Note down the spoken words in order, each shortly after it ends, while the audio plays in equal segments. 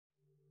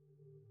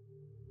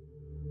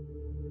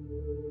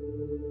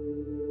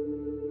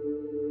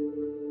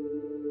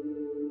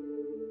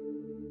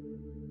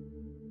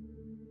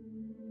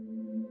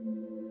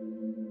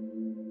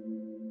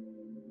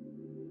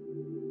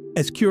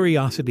As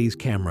Curiosity's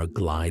camera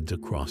glides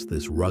across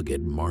this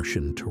rugged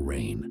Martian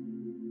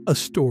terrain, a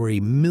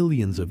story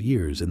millions of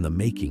years in the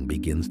making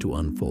begins to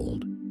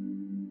unfold.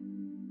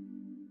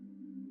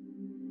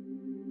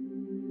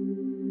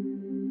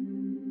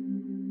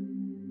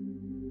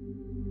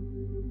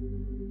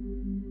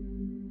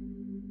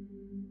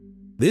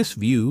 This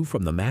view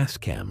from the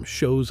Mastcam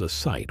shows a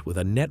site with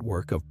a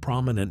network of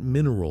prominent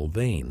mineral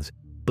veins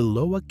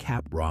below a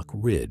caprock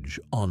ridge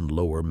on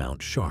Lower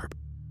Mount Sharp.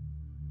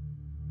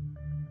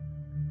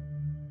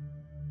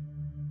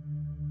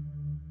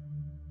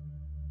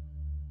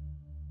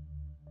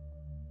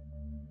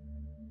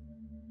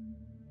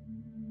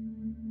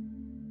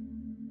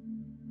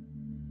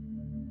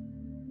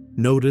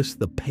 Notice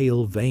the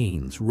pale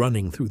veins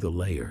running through the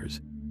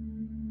layers.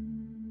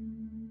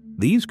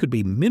 These could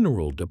be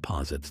mineral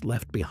deposits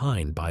left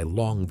behind by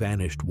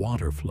long-vanished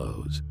water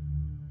flows.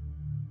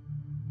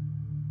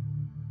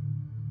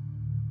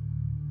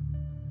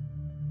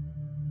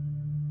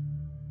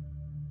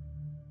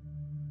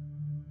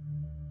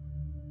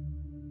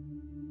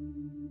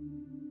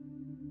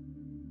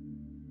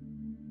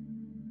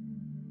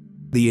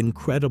 The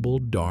incredible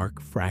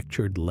dark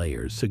fractured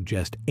layers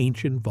suggest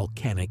ancient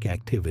volcanic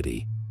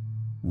activity,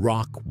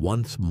 rock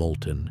once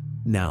molten,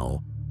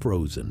 now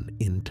frozen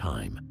in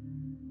time.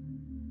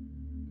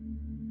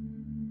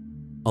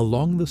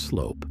 Along the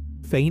slope,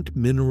 faint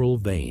mineral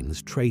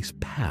veins trace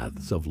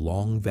paths of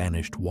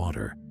long-vanished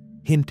water,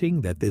 hinting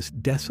that this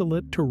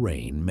desolate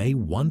terrain may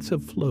once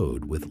have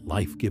flowed with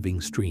life-giving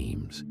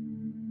streams.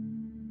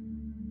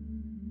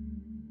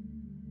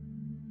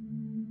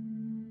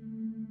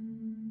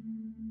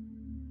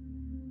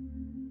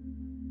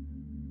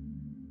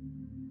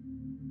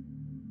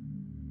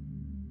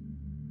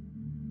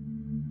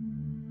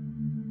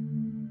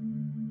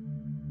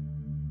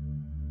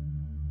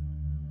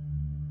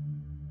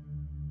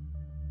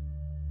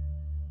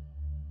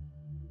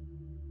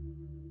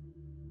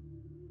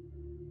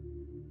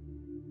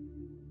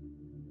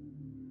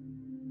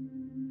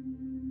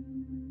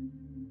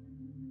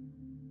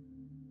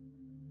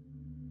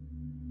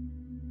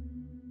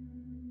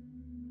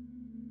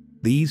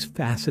 These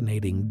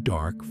fascinating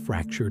dark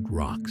fractured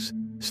rocks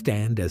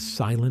stand as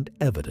silent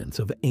evidence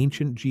of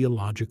ancient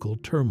geological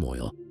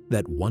turmoil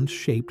that once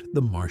shaped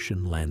the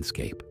Martian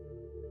landscape.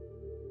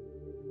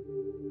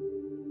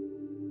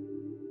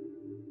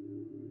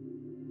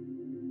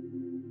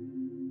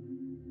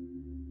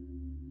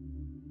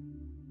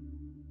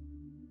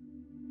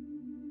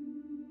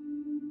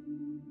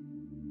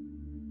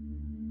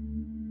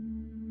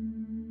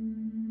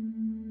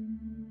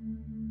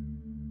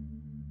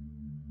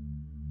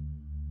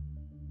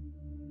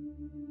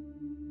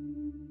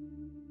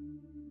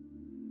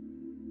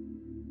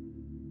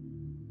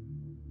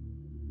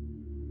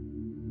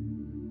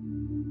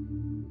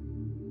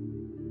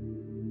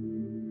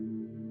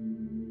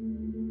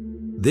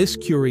 This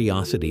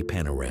Curiosity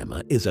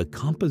panorama is a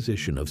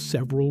composition of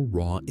several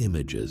raw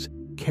images,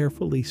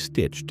 carefully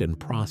stitched and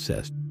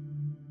processed.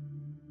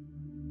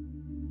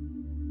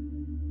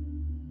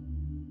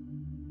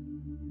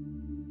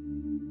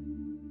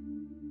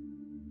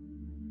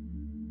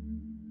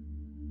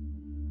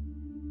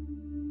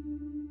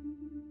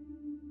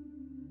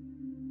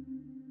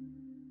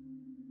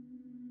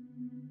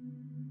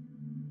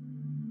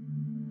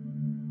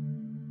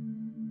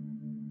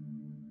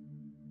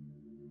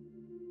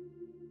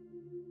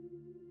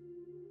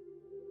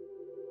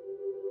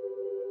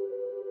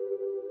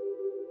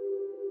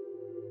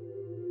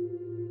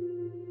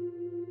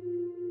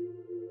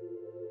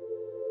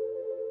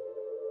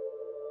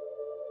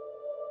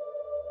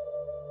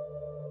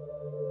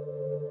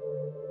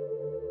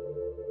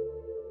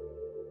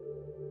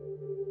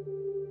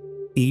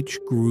 Each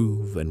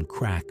groove and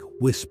crack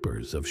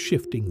whispers of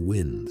shifting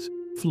winds,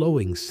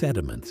 flowing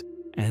sediments,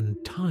 and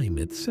time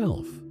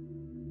itself,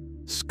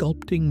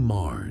 sculpting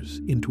Mars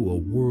into a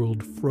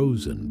world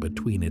frozen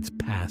between its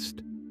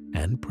past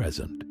and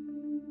present.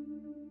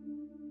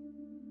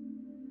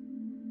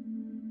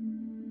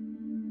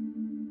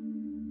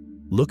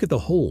 Look at the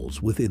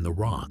holes within the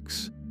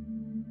rocks.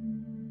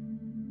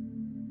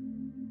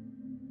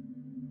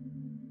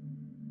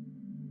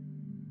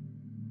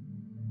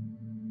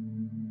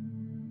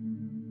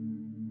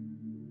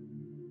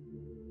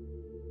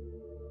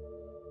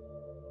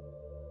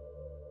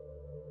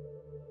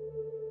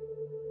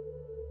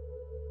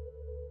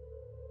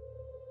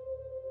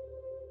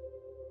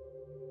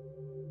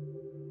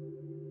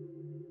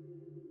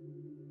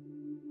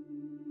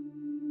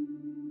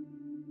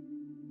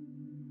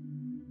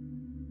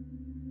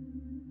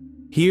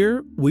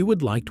 Here, we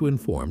would like to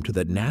inform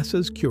that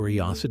NASA's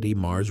Curiosity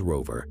Mars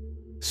rover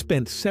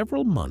spent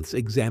several months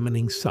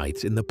examining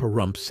sites in the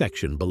Pahrump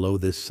section below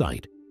this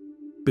site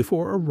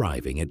before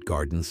arriving at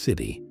Garden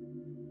City.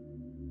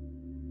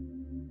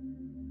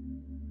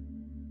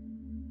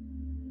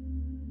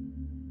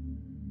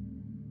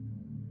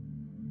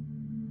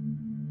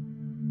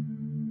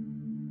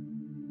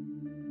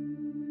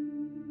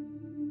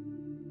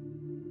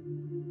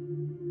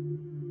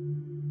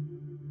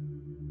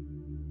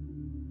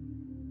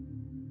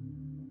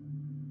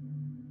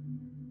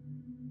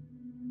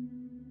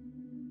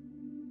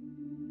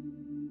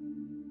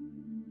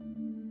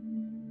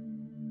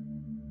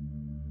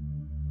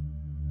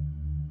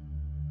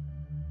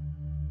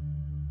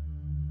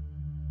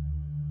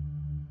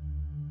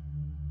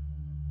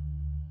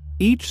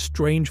 Each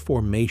strange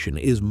formation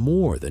is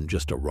more than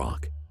just a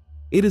rock.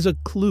 It is a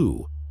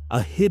clue,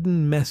 a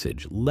hidden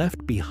message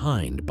left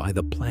behind by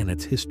the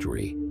planet's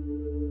history.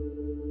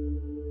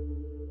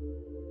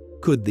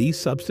 Could these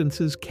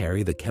substances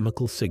carry the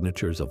chemical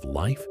signatures of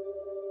life?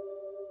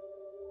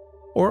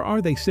 Or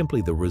are they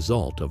simply the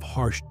result of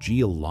harsh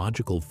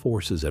geological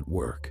forces at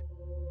work?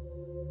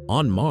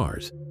 On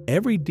Mars,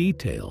 every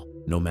detail,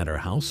 no matter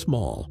how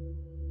small,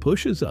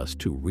 pushes us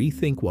to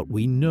rethink what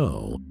we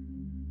know.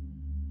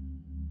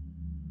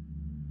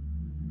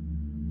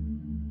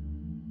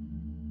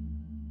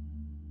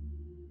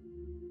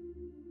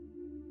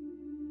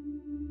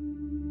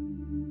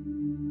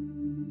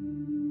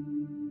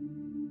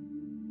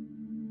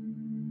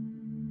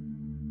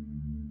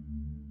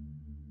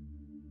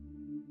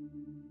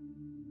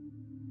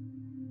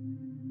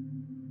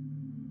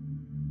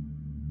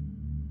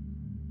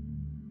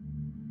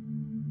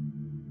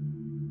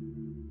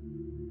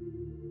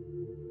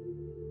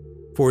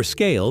 For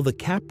scale, the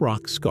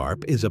Caprock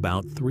Scarp is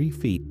about 3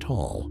 feet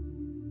tall.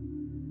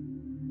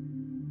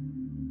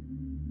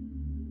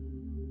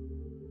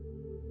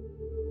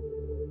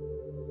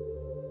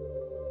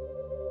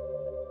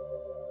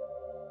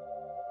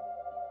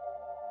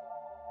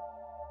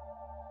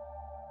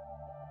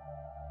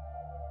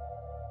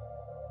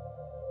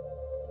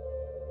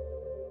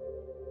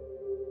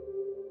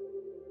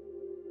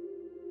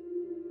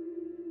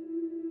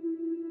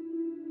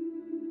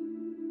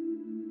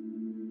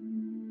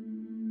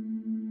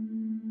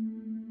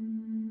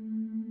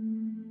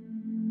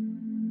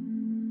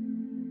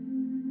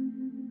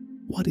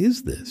 What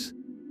is this?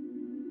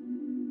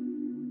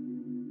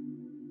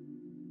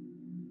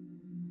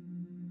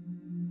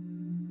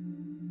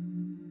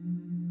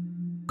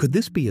 Could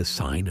this be a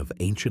sign of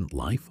ancient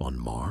life on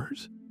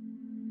Mars?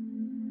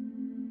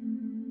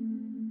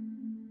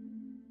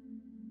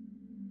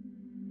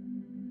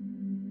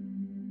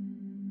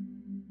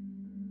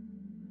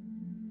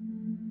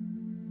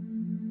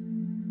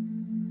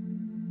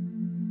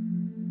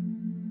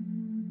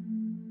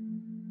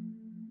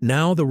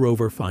 Now the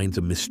rover finds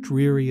a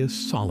mysterious,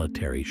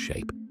 solitary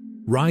shape,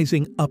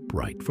 rising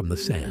upright from the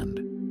sand.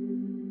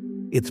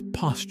 Its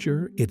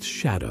posture, its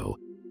shadow,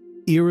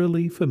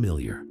 eerily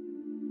familiar.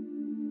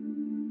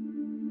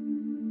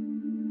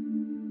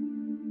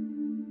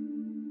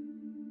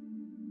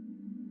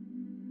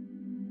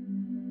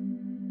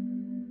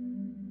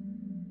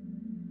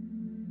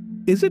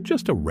 Is it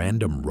just a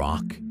random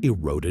rock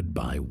eroded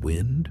by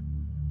wind?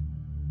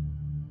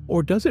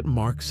 Or does it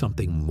mark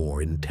something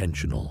more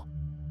intentional?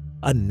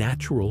 A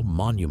natural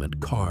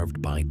monument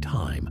carved by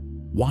time,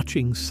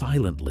 watching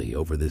silently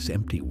over this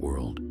empty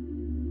world.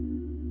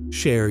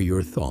 Share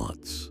your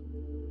thoughts.